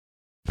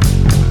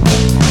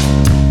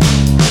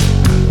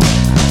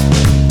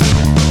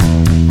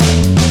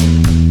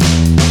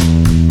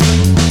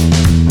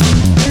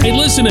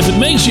listen, if it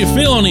makes you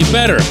feel any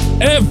better,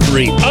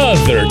 every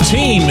other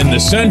team in the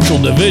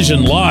Central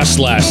Division lost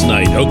last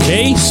night,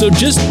 okay? So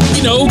just,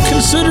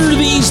 consider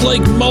these like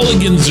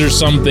mulligans or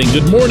something.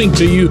 Good morning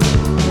to you.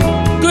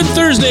 Good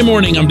Thursday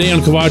morning. I'm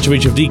Dan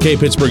Kovacevic of DK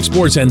Pittsburgh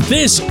Sports, and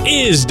this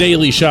is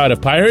Daily Shot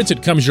of Pirates.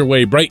 It comes your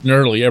way bright and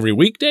early every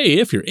weekday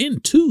if you're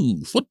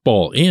into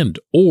football and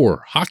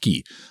or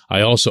hockey. I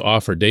also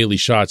offer daily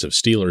shots of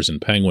Steelers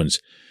and Penguins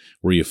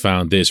where you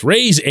found this.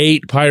 Rays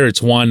 8,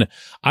 Pirates 1.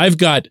 I've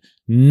got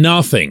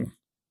nothing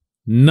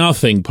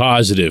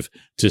positive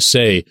to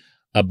say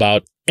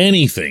about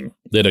anything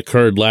that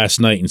occurred last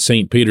night in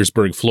St.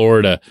 Petersburg,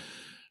 Florida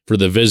for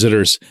the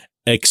visitors,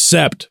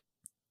 except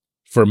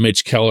for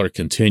Mitch Keller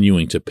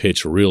continuing to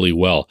pitch really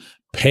well.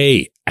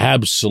 Pay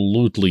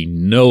absolutely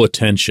no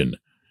attention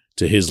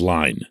to his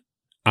line.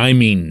 I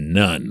mean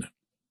none.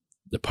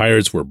 The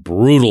Pirates were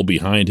brutal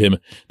behind him.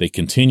 They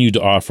continued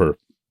to offer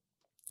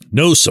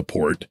no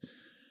support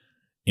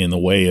in the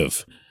way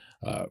of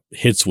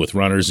hits with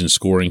runners in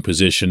scoring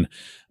position.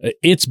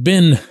 Is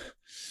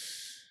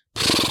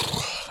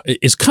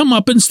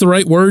comeuppance the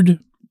right word?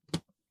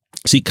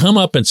 See,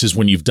 comeuppance is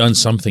when you've done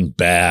something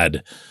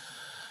bad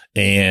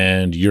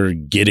and you're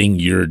getting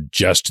your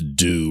just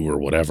due or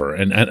whatever.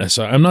 And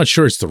so I'm not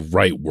sure it's the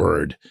right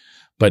word,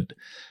 but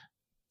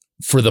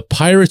for the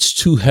Pirates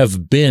to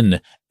have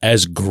been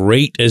as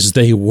great as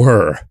they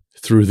were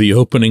through the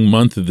opening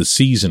month of the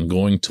season,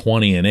 going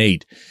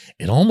 20-8,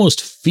 it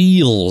almost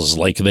feels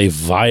like they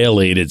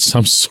violated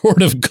some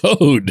sort of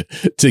code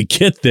to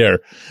get there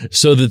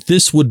so that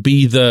this would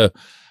be the,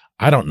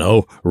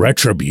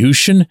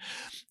 retribution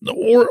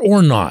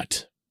or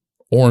not.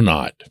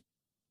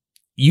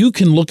 You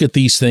can look at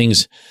these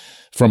things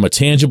from a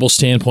tangible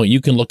standpoint. You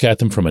can look at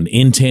them from an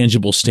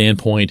intangible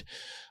standpoint.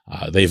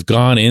 They've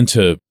gone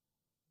into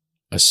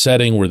a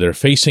setting where they're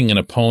facing an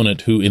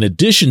opponent who, in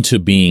addition to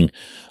being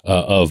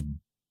of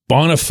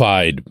bona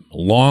fide,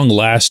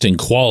 long-lasting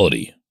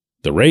quality,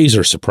 the Rays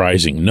are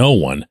surprising no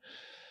one.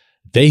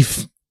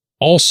 They've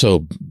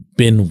also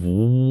been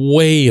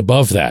way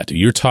above that.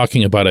 You're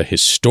talking about a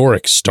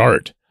historic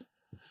start.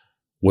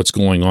 What's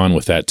going on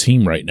with that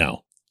team right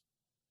now?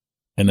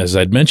 And as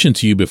I'd mentioned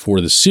to you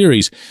before the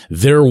series,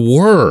 there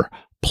were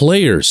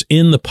players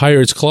in the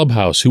Pirates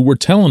clubhouse who were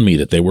telling me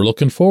that they were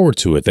looking forward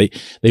to it.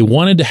 They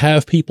wanted to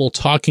have people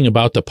talking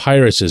about the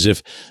Pirates as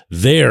if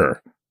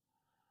they're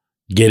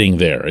getting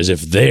there, as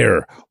if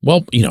they're,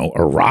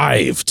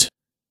 arrived.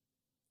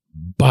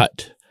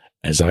 But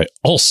as I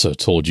also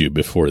told you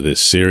before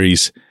this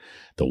series,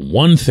 the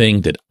one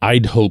thing that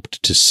I'd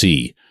hoped to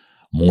see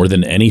more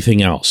than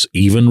anything else,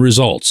 even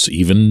results,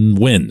 even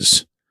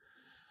wins,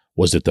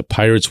 was that the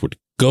Pirates would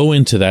go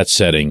into that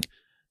setting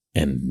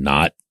and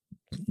not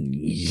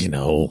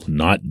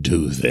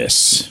do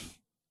this,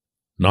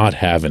 not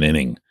have an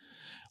inning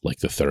like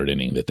the third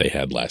inning that they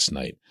had last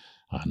night,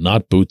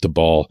 not boot the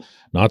ball,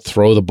 not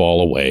throw the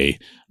ball away,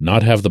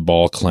 not have the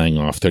ball clang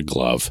off their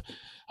glove,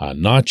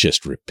 not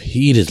just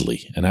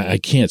repeatedly, and I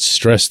can't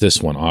stress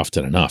this one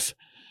often enough,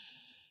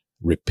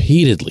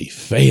 repeatedly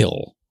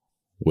fail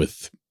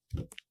with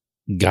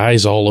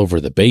guys all over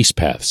the base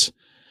paths.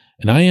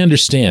 And I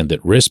understand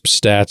that RISP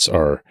stats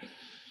are,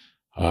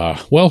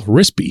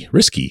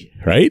 risky,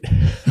 right?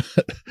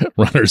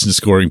 Runners in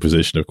scoring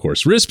position, of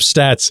course. RISP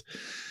stats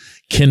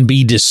can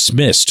be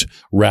dismissed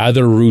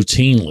rather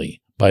routinely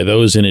by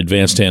those in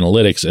advanced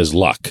analytics as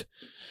luck.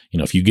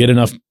 If you get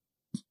enough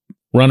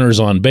runners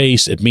on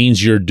base, it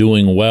means you're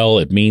doing well.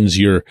 It means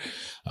your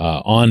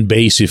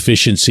on-base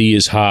efficiency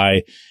is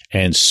high.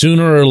 And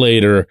sooner or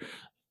later,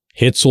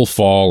 hits will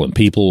fall and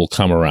people will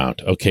come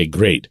around. Okay,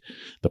 great.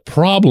 The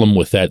problem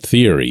with that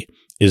theory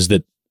is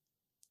that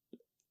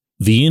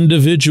the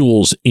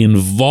individuals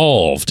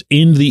involved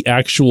in the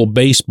actual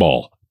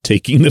baseball,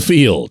 taking the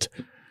field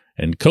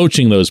and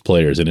coaching those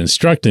players and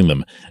instructing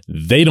them,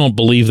 they don't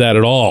believe that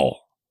at all.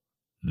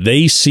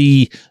 They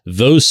see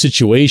those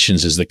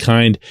situations as the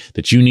kind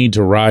that you need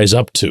to rise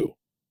up to.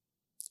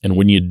 And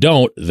when you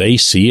don't, they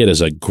see it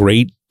as a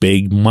great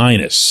big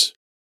minus.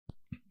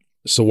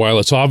 So while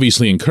it's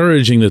obviously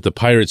encouraging that the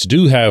Pirates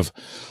do have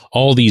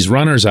all these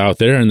runners out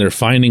there and they're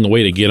finding a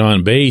way to get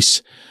on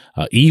base,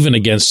 even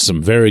against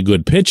some very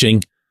good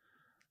pitching,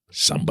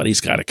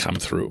 somebody's got to come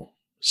through.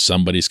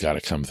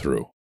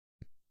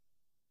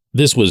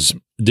 This was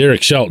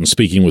Derek Shelton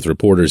speaking with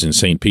reporters in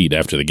St. Pete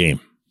after the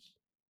game.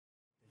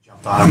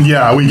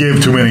 Yeah, we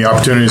gave too many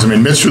opportunities.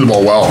 Mitch threw the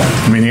ball well.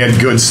 He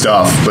had good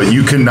stuff, but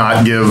you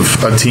cannot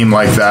give a team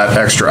like that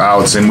extra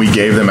outs, and we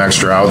gave them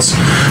extra outs,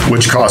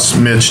 which cost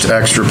Mitch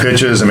extra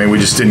pitches. We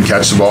just didn't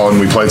catch the ball, and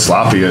we played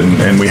sloppy,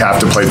 and we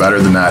have to play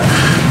better than that.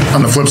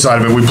 On the flip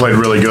side of it, we played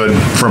really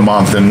good for a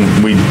month,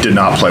 and we did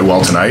not play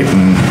well tonight,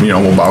 and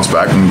we'll bounce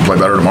back and play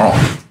better tomorrow.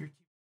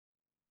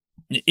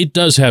 It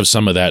does have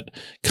some of that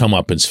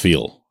comeuppance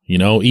feel,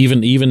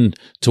 even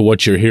to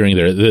what you're hearing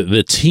there.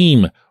 The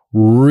team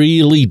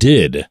really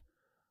did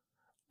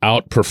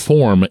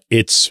outperform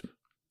its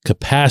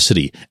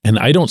capacity. And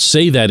I don't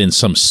say that in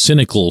some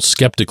cynical,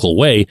 skeptical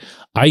way.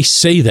 I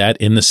say that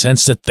in the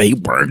sense that they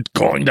weren't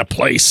going to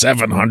play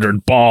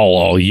 700 ball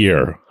all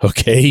year.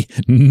 Okay?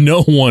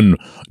 No one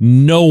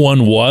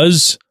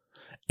was,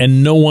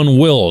 and no one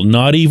will.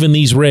 Not even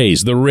these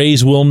Rays. The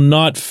Rays will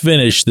not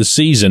finish the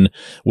season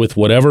with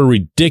whatever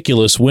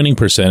ridiculous winning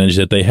percentage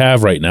that they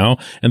have right now,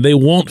 and they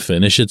won't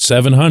finish at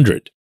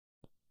 700.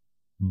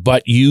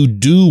 But you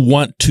do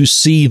want to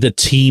see the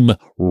team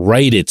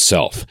right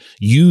itself.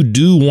 You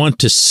do want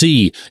to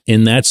see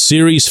in that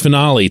series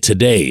finale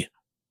today,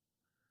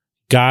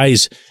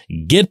 guys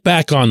get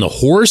back on the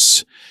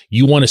horse.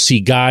 You want to see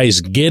guys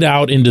get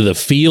out into the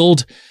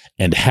field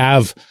and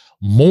have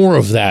more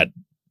of that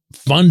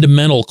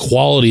fundamental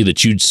quality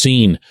that you'd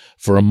seen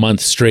for a month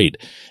straight.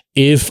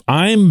 If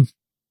I'm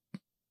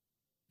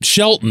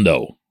Shelton,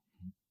 though,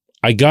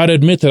 I got to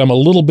admit that I'm a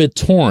little bit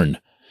torn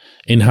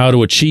in how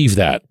to achieve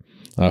that.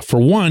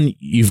 For one,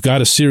 you've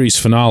got a series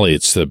finale.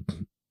 It's the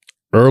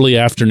early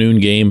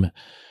afternoon game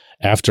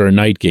after a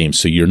night game,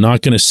 so you're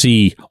not going to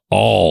see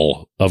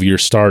all of your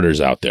starters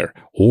out there.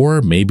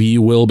 Or maybe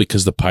you will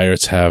because the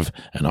Pirates have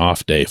an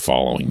off day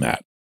following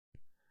that.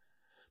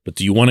 But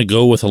do you want to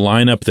go with a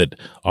lineup that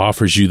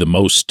offers you the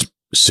most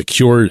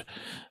secure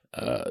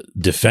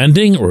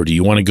defending, or do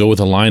you want to go with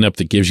a lineup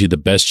that gives you the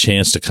best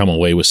chance to come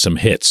away with some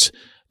hits?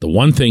 The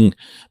one thing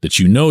that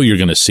you know you're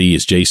going to see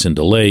is Jason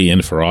DeLay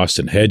in for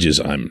Austin Hedges.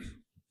 I'm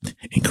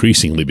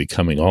increasingly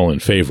becoming all in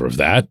favor of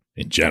that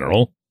in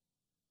general.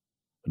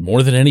 But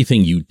more than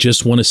anything, you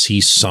just want to see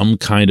some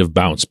kind of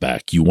bounce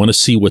back. You want to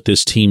see what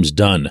this team's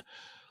done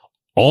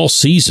all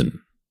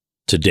season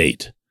to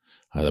date.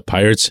 The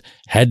Pirates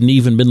hadn't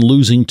even been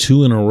losing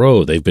 2 in a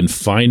row. They've been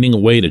finding a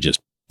way to just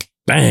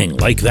bang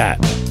like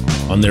that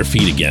on their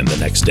feet again the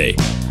next day.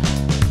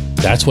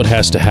 That's what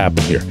has to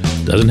happen here.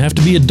 Doesn't have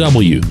to be a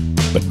W,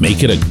 but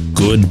make it a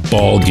good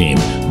ball game.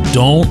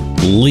 Don't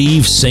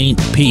leave St.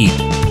 Pete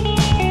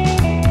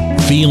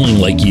feeling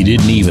like you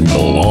didn't even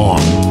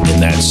belong in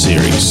that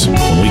series.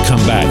 When we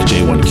come back,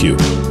 J1Q.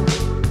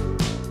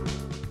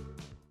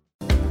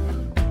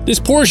 This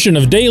portion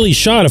of Daily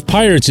Shot of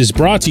Pirates is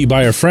brought to you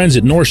by our friends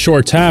at North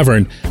Shore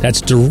Tavern. That's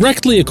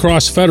directly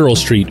across Federal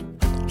Street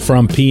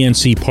from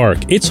PNC Park.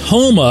 It's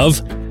home of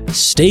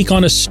Steak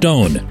on a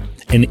Stone,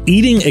 an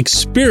eating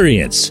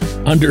experience,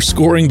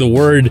 underscoring the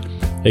word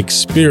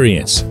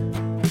experience.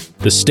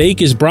 The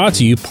steak is brought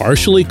to you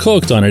partially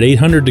cooked on an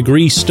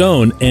 800-degree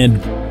stone,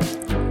 and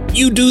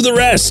you do the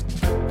rest.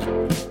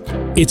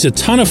 It's a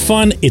ton of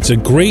fun, it's a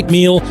great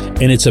meal,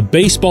 and it's a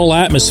baseball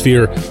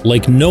atmosphere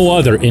like no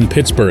other in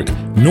Pittsburgh.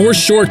 North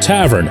Shore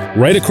Tavern,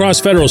 right across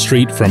Federal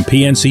Street from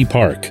PNC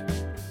Park.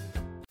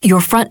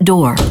 Your front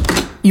door,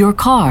 your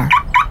car,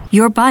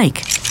 your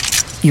bike,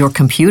 your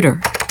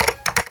computer,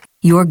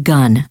 your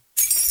gun.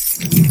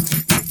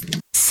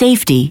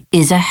 Safety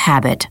is a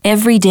habit.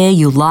 Every day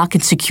you lock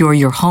and secure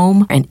your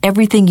home and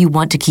everything you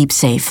want to keep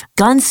safe.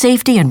 Gun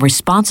safety and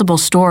responsible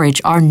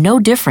storage are no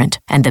different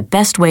and the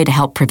best way to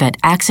help prevent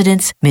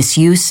accidents,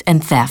 misuse,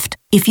 and theft.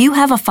 If you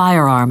have a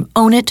firearm,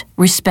 own it,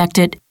 respect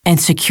it, and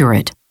secure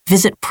it.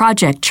 Visit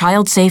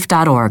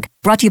ProjectChildSafe.org.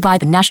 Brought to you by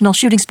the National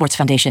Shooting Sports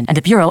Foundation and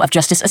the Bureau of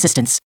Justice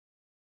Assistance.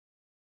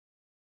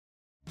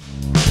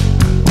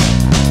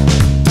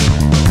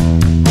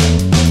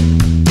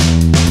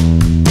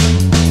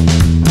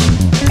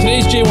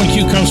 Today's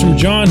J1Q comes from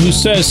John, who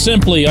says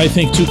simply, I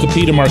think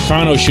Tucupita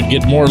Marcano should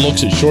get more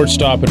looks at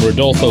shortstop and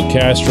Rodolfo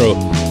Castro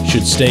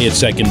should stay at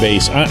second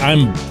base.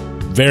 I'm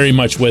very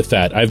much with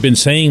that. I've been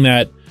saying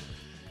that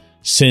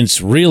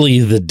since really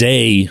the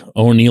day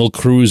O'Neal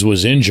Cruz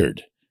was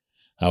injured.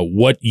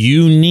 What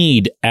you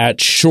need at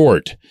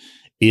short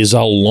is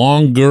a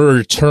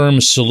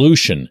longer-term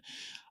solution.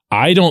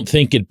 I don't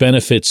think it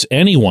benefits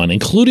anyone,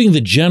 including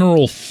the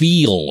general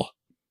feel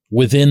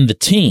within the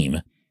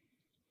team,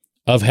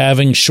 of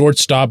having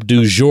shortstop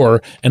du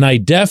jour, and I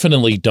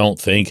definitely don't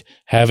think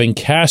having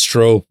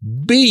Castro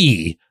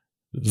be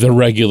the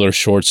regular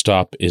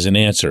shortstop is an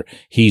answer.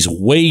 He's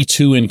way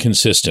too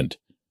inconsistent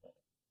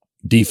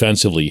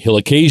defensively. He'll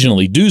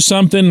occasionally do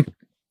something,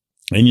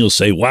 and you'll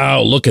say,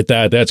 wow, look at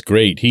that. That's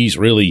great. He's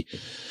really,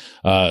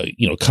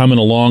 coming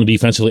along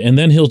defensively. And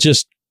then he'll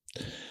just,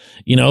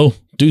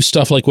 do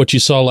stuff like what you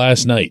saw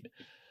last night.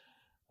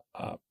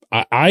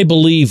 I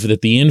believe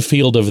that the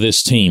infield of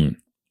this team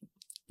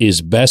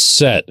is best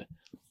set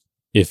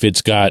if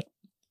it's got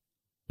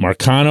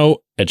Marcano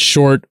at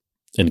short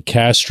and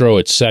Castro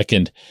at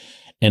second.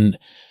 And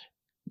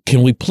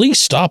can we please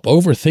stop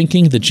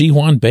overthinking the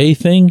Ji-hwan Bae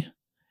thing?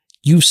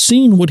 You've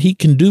seen what he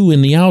can do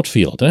in the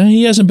outfield.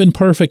 He hasn't been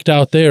perfect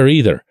out there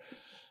either,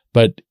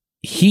 but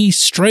he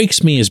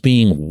strikes me as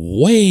being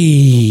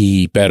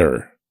way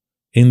better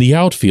in the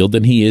outfield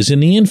than he is in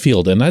the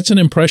infield. And that's an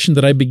impression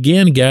that I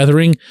began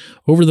gathering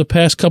over the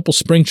past couple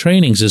spring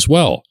trainings as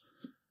well.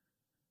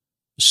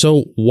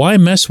 So why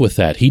mess with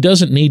that? He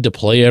doesn't need to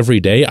play every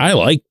day. I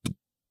like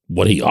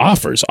what he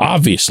offers,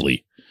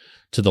 obviously,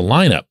 to the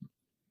lineup.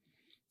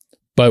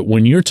 But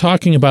when you're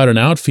talking about an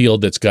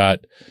outfield that's got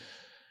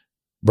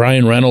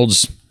Brian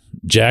Reynolds,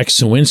 Jack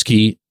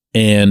Sawinski,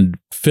 and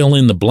fill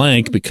in the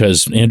blank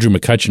because Andrew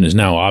McCutchen is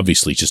now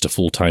obviously just a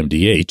full-time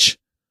DH.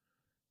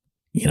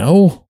 You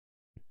know,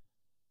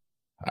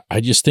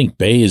 I just think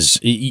Bay is,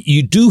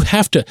 you do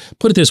have to,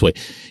 put it this way,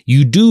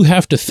 you do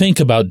have to think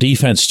about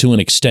defense to an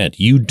extent.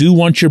 You do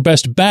want your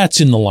best bats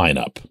in the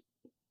lineup.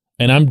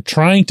 And I'm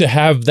trying to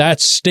have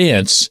that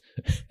stance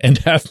and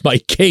have my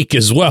cake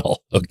as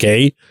well,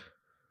 okay?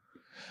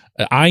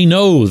 I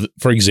know,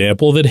 for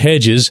example, that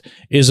Hedges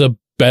is a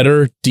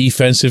better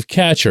defensive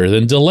catcher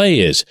than DeLay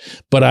is,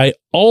 but I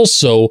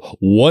also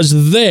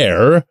was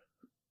there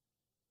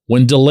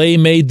when DeLay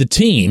made the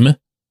team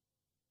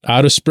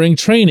out of spring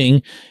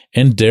training,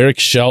 and Derek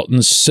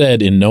Shelton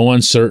said in no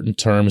uncertain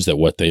terms that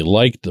what they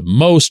liked the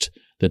most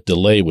that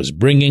DeLay was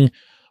bringing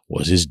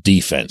was his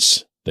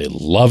defense. They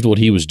loved what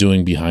he was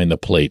doing behind the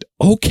plate.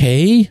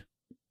 Okay,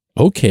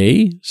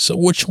 so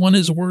which one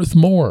is worth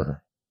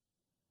more?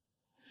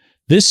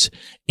 This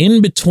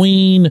in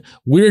between,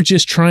 we're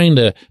just trying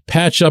to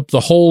patch up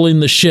the hole in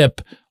the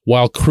ship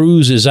while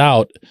Cruz is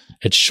out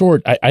at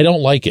short. I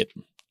don't like it.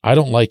 I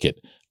don't like it.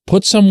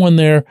 Put someone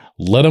there,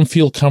 let them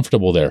feel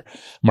comfortable there.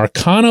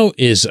 Marcano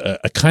is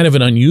a kind of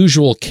an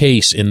unusual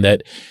case in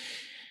that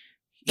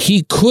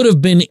he could have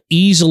been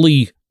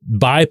easily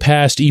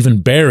bypassed,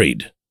 even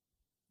buried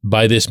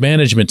by this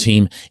management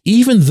team,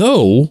 even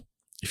though,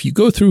 if you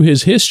go through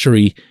his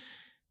history,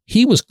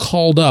 he was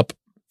called up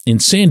in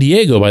San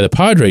Diego by the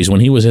Padres when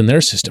he was in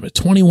their system at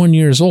 21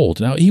 years old.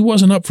 Now, he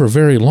wasn't up for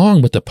very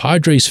long, but the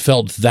Padres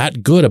felt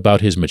that good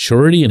about his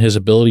maturity and his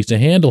ability to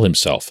handle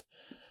himself.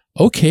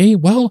 Okay,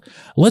 well,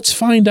 let's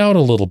find out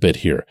a little bit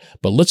here,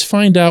 but let's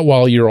find out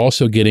while you're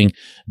also getting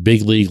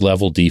big league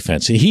level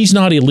defense. He's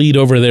not elite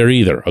over there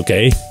either,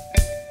 okay?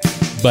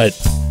 But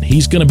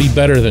he's going to be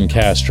better than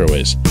Castro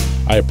is.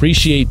 I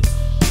appreciate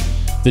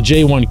the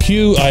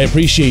J1Q. I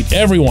appreciate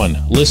everyone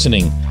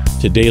listening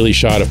to Daily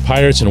Shot of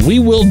Pirates, and we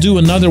will do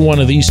another one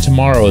of these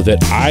tomorrow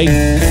that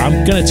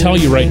I'm going to tell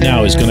you right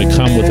now is going to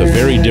come with a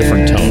very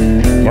different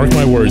tone. Mark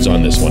my words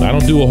on this one. I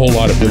don't do a whole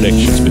lot of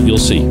predictions, but you'll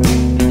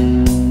see.